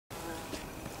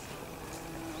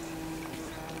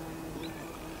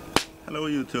Hello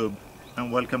YouTube,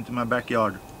 and welcome to my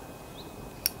backyard.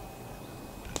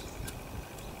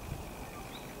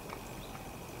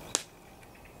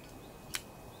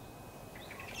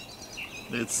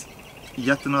 It's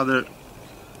yet another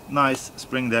nice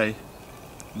spring day,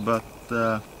 but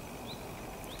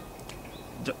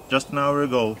just an hour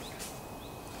ago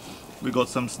we got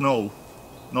some snow,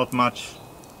 not much,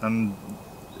 and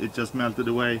it just melted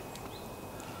away.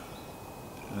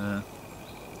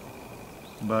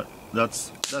 But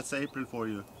that's April for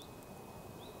you.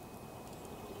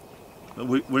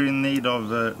 We're in need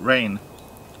of rain,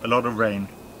 a lot of rain.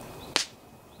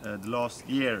 The last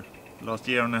year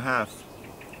and a half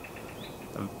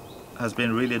has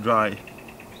been really dry,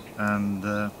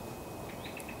 and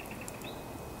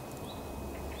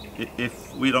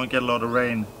if we don't get a lot of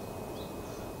rain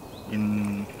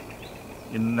in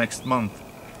next month,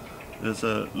 there's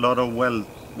a lot of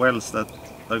wells that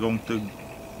are going to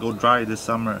go dry this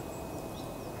summer.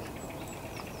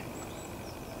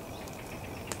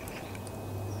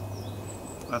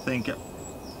 I think,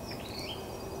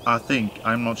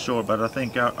 I'm not sure, but I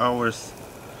think ours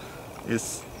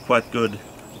is quite good.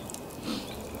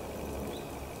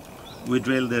 We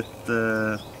drilled it,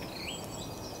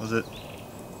 was it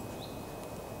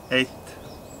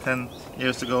 8-10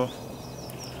 years ago?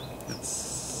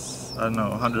 It's, I don't know,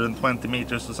 120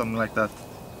 meters or something like that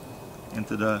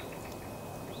into the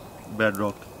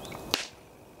bedrock.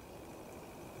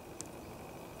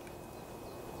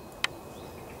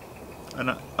 And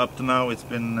up to now it's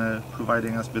been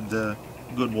providing us with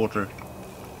good water,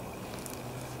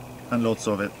 and lots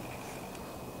of it.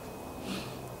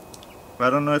 I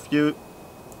don't know if you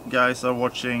guys are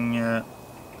watching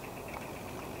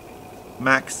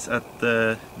Max at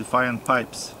the Defiant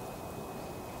Pipes.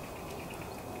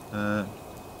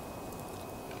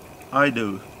 I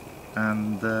do,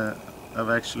 and I've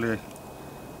actually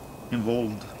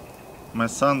involved my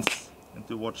sons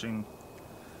into watching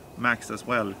Max as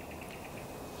well.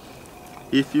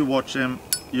 If you watch him,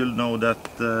 you'll know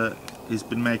that he's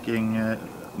been making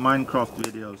Minecraft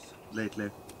videos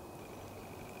lately.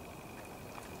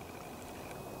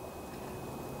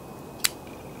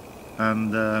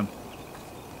 And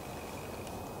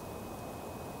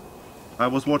I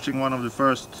was watching one of the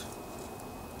first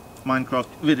Minecraft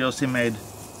videos he made,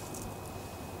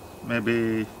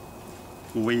 maybe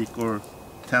a week or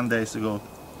 10 days ago,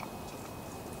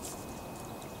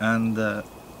 and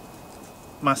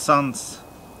my sons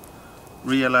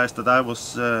realized that I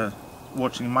was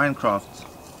watching Minecraft,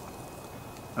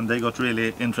 and they got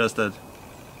really interested,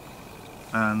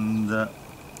 and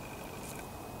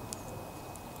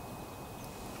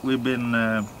we've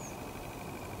been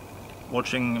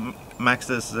watching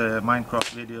Max's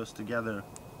Minecraft videos together,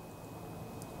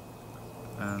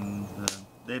 and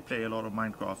they play a lot of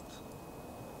Minecraft.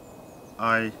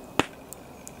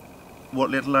 What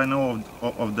little I know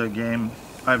of the game,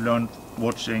 I've learned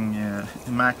watching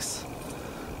Max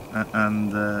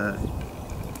and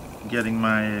getting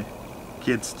my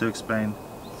kids to explain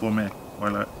for me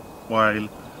while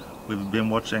we've been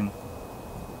watching.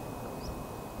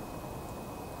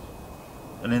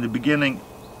 And in the beginning,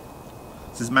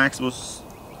 since Max was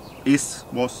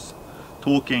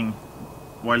talking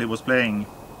while he was playing,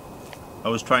 I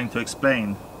was trying to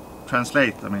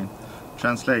translate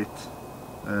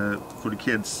for the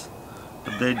kids,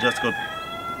 but they just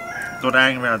got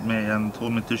angry at me and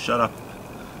told me to shut up.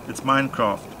 It's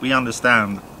Minecraft, we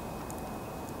understand.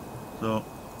 So,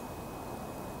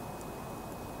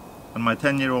 and my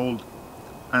 10-year-old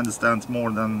understands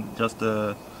more than just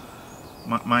a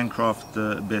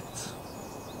Minecraft bit,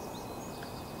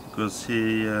 because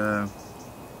he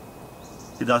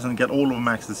doesn't get all of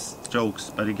Max's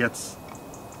jokes, but he gets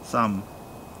some.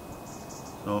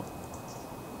 So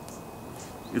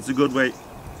it's a good way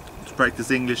to practice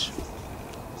English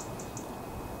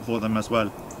for them as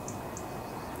well.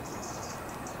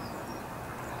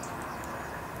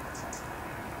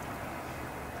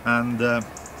 And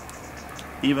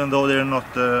even though they're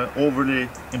not overly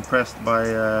impressed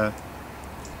by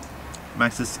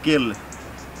Max's skill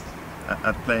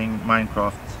at playing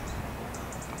Minecraft,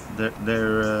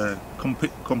 they're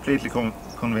completely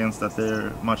convinced that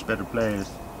they're much better players.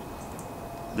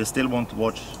 They still want to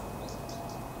watch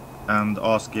and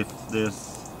ask if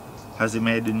has he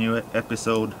made a new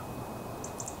episode,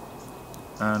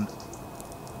 and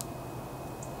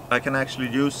I can actually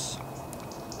use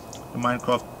the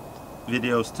Minecraft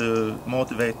videos to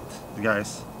motivate the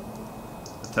guys.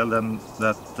 I tell them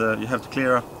that you have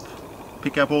to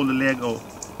pick up all the Lego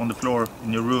on the floor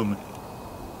in your room,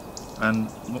 and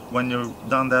when you're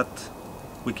done that,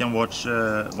 we can watch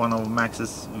one of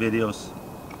Max's videos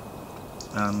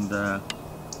and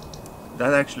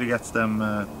that actually gets them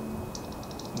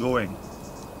going.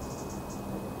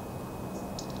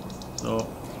 So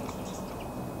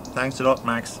thanks a lot,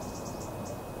 Max.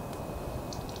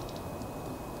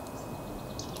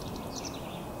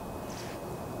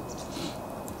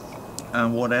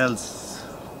 And what else?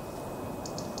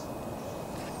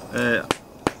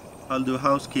 I'll do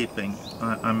housekeeping.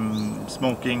 I'm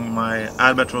smoking my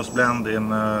Albatross blend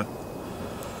in a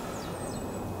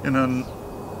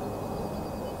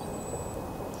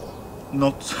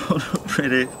not so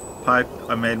pretty pipe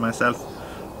I made myself.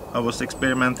 I was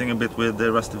experimenting a bit with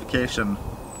the rustification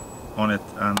on it,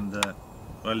 and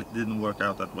well, it didn't work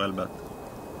out that well, but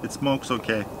it smokes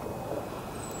okay.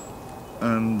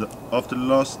 And after the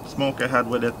last smoke I had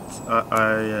with it,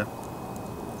 I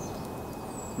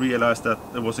realized that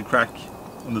there was a crack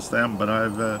on the stem, but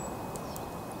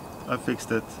I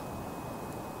fixed it.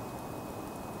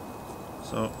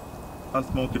 So I'll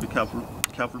smoke it a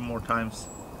couple more times.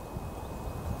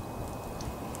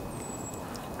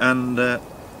 And I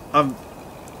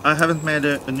haven't made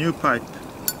a new pipe.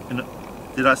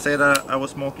 Did I say that I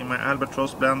was smoking my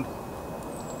Albatross blend?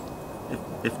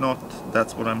 If not,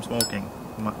 that's what I'm smoking.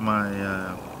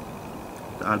 The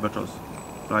Albatross.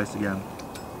 Twice again.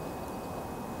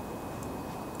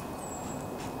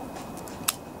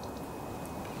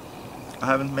 I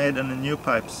haven't made any new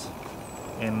pipes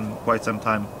in quite some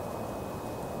time,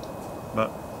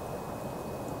 but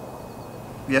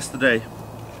yesterday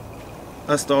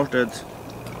I started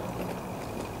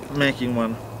making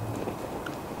one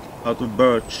out of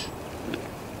birch,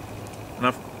 and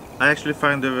I actually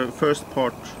find the first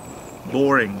part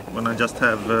boring when I just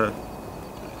have the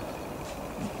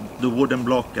wooden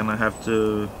block and I have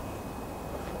to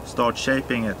start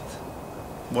shaping it.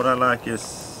 What I like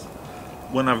is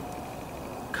when I've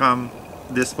come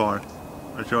this far.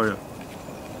 I'll show you.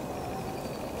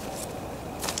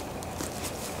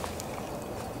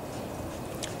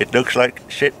 It looks like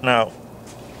shit now,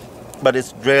 but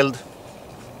it's drilled,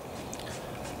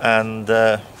 and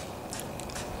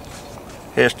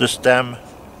here's the stem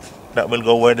that will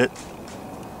go with it.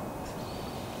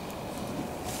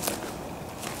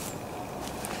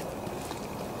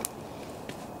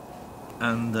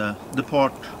 And the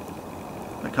part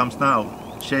that comes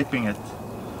now, shaping it,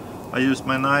 I use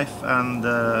my knife and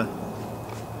a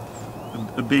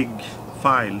big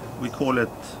file. We call it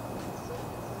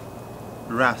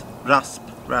rasp.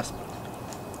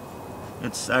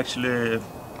 It's actually,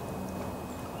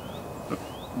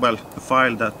 well, a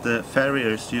file that the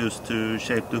farriers use to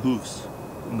shape the hooves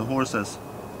on the horses.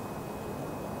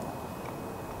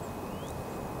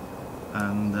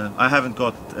 And I haven't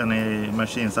got any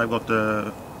machines. I've got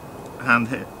a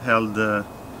handheld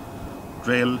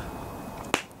drill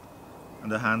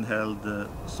and a handheld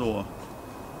saw,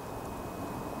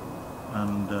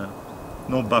 and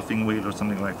no buffing wheel or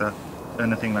something like that,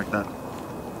 anything like that.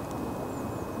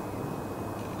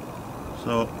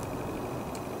 So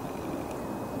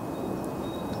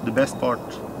the best part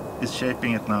is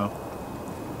shaping it now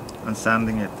and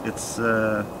sanding it.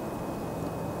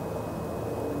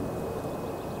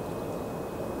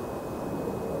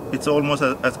 It's almost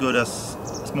as good as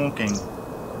smoking.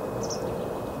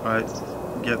 I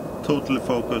get totally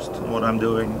focused on what I'm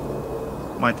doing.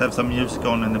 Might have some music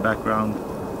on in the background,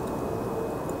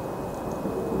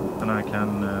 and I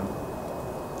can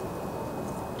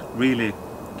really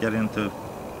get into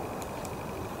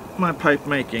my pipe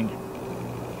making,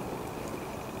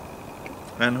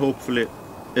 and hopefully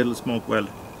it'll smoke well.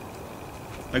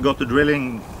 I got the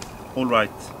drilling all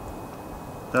right.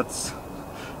 That's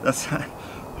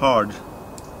hard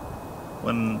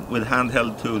when with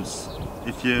handheld tools.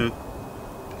 If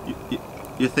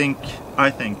I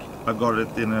think I got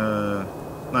it in a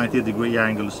 90-degree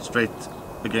angle straight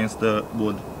against the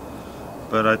wood,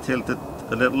 but I tilted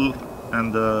a little,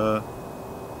 and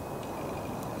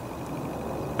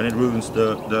it ruins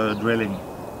the drilling.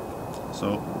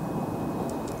 So,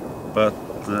 but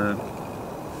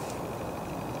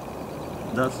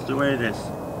that's the way it is.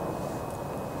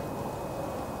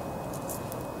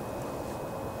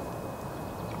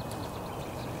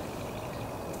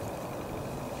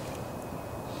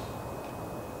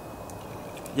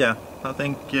 Yeah, I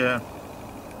think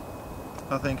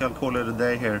I'll call it a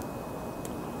day here,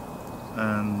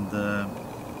 and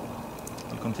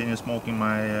I'll continue smoking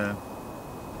my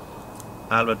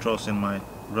Albatross in my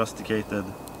rusticated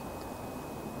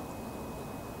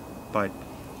pipe.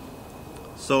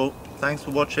 So thanks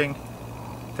for watching.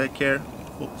 Take care.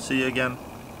 Hope to see you again.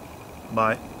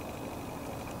 Bye.